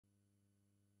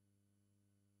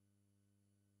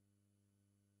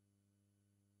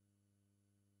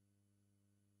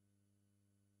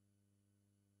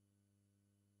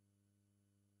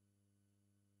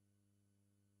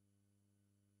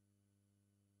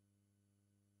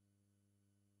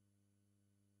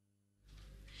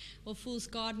Well, Fool's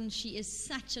Garden, she is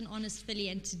such an honest filly,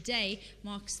 and today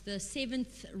marks the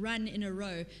 7th run in a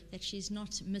row that she's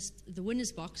not missed the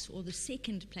winner's box or the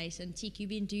second place. And Teek,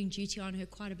 you've been doing duty on her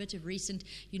quite a bit of recent.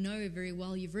 You know her very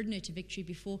well. You've ridden her to victory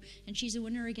before, and she's a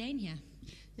winner again here.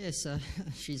 Yes,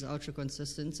 she's ultra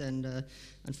consistent, and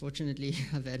unfortunately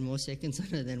I've had more seconds on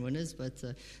her than winners, but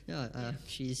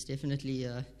she's definitely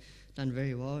done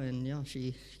very well, and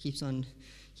she keeps on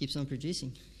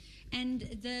producing.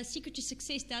 And the secret to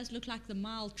success does look like the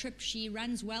mile trip. She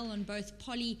runs well on both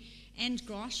poly and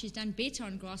grass. She's done better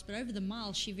on grass, but over the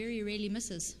mile she very rarely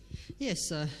misses.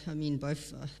 Yes, I mean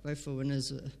both for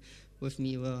winners with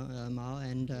me were mile,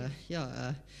 and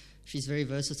she's very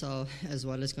versatile as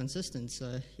well as consistent.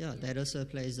 So that also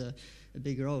plays a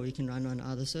big role. We can run on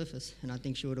either surface, and I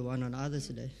think she would have won on either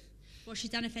today. Well,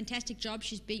 she's done a fantastic job.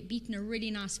 She's beaten a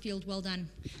really nice field. Well done.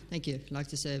 Thank you. I'd like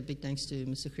to say a big thanks to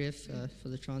Mr. Kreef for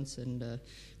the chance, and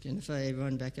Jennifer,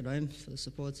 everyone back at home for the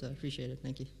support. So I appreciate it.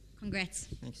 Thank you. Congrats.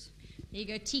 Thanks. There you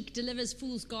go. Teek delivers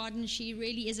Fool's Garden. She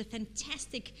really is a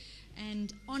fantastic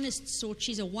and honest sort.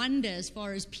 She's a wonder as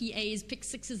far as PAs, pick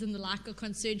sixes and the like are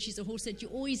concerned. She's a horse that you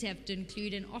always have to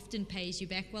include and often pays you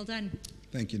back. Well done.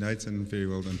 Thank you, Nate, and very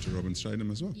well done to Robin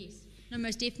Stradham as well. Yes. No,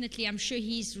 most definitely. I'm sure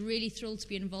he's really thrilled to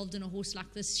be involved in a horse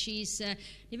like this. She's,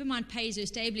 never mind, pays her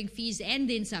stabling fees and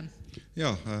then some.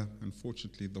 Yeah,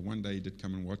 unfortunately, the one day he did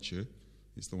come and watch her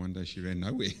is the one day she ran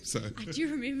nowhere. So I do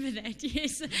remember that,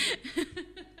 yes.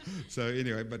 So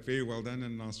anyway, but very well done,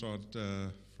 and nice ride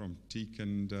from Teek,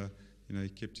 and he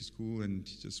kept his cool and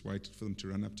he just waited for them to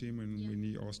run up to him, and when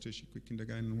he asked her, she quickened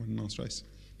again and won a nice race.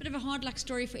 Bit of a hard luck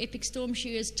story for Epic Storm.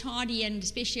 She was tardy, and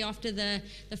especially after the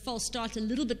false start, a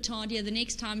little bit tardier the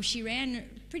next time. She ran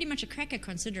pretty much a cracker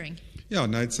considering. Yeah,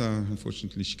 no,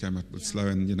 unfortunately she came up a bit slow,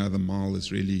 and the mile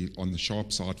is really on the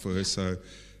sharp side for her, so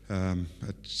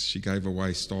she gave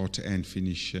away start and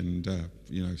finish, and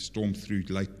stormed through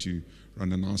late to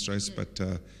run a nice race, but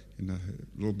a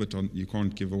little bit on, you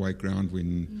can't give away ground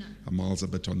when a mile's a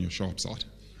bit on your sharp side.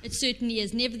 It certainly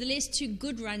is. Nevertheless, 2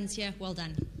 good runs here. Well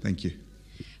done. Thank you.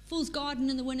 Fool's Garden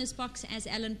in the winner's box, as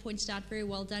Alan pointed out, very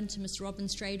well done to Miss Robin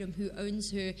Stradham, who owns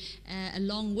her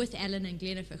along with Alan and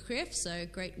Jennifer Kreef. So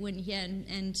great win here,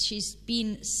 and she's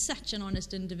been such an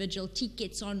honest individual. Teek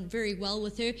gets on very well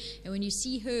with her, and when you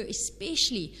see her,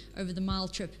 especially over the mile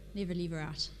trip, never leave her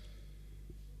out.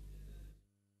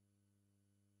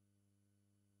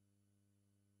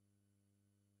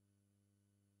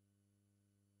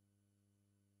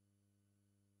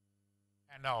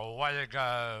 And away they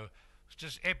go.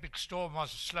 Just Epic Storm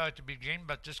was slow to begin,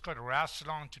 but just got roused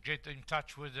along to get in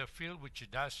touch with the field, which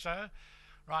it does so.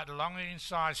 Right along the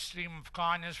inside, Stream of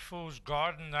Kindness, Fool's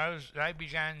Garden, they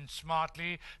began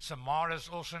smartly. Samara's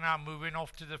also now moving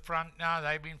off to the front now.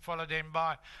 They've been followed in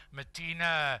by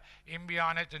Martina, in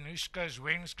behind it, Anushka's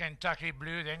Wings, Kentucky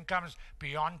Blue. Then comes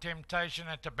Beyond Temptation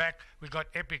at the back. We got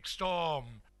Epic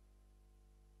Storm.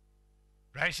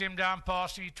 Race him down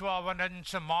past E12, and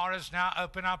Samara's now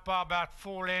open up by about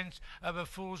 4 lengths over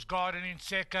Fool's Garden in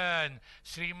second.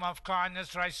 Stream of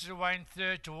Kindness races away in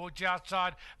third towards the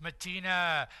outside.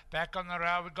 Martina back on the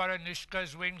rail. We've got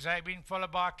Anushka's Wings. They've been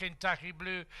followed by Kentucky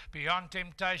Blue, Beyond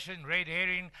Temptation, Red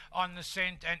Herring on the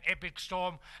scent, and Epic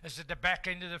Storm is at the back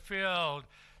end of the field.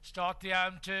 Start the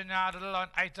home turn now, a little on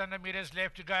 800 metres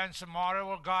left to go, and Samara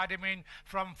will guide him in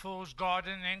from Fool's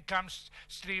Garden. Then comes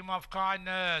Stream of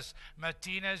Kindness.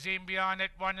 Martina's in behind it,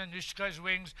 one Anushka's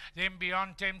Wings, then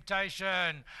Beyond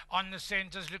Temptation. On the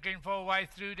centres, looking for a way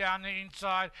through down the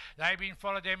inside. They've been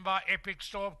followed in by Epic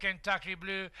Storm, Kentucky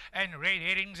Blue, and Red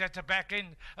Herrings at the back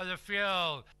end of the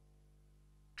field.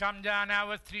 Come down now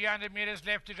with 300 metres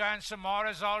left to go, and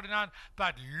Samara's holding on,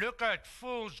 but look at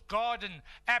Fool's Garden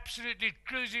absolutely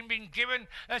cruising, being given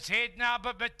its head now,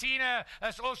 but Bettina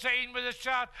is also in with a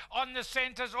shot. On the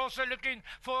centres, also looking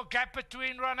for a gap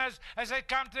between runners as they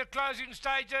come to the closing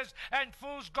stages, and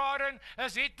Fool's Garden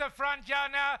has hit the front here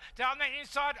now, down the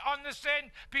inside on the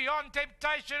scent. Beyond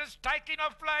Temptation is taking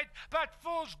off late, but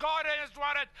Fool's Garden has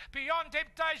won it. Beyond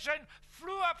Temptation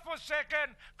flew up for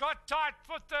second, got tight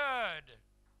for third.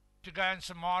 To go, and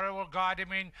Samara will guide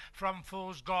him in from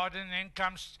Fool's Garden. Then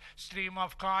comes Stream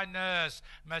of Kindness.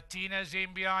 Martina's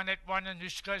in behind it, one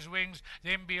Anushka's Wings,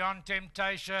 then Beyond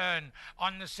Temptation.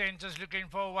 On the centres, looking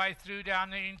for a way through down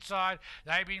the inside.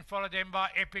 They've been followed in by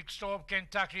Epic Storm,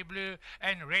 Kentucky Blue,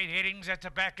 and Red Herrings at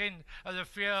the back end of the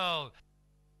field.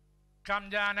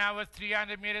 Come down now with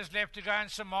 300 metres left to go, and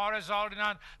Samara's holding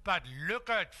on. But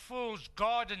look at Fool's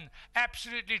Garden,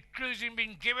 absolutely cruising,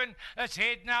 being given its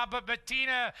head now. But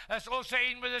Bettina is also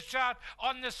in with a shot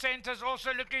on the centres,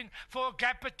 also looking for a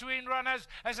gap between runners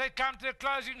as they come to the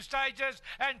closing stages.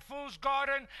 And Fool's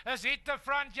Garden has hit the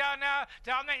front here now,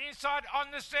 down the inside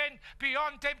on the scent.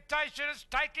 Beyond Temptation is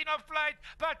taking off late,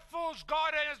 but Fool's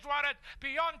Garden has won it.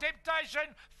 Beyond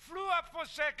Temptation flew up for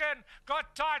second,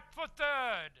 got tight for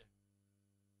third.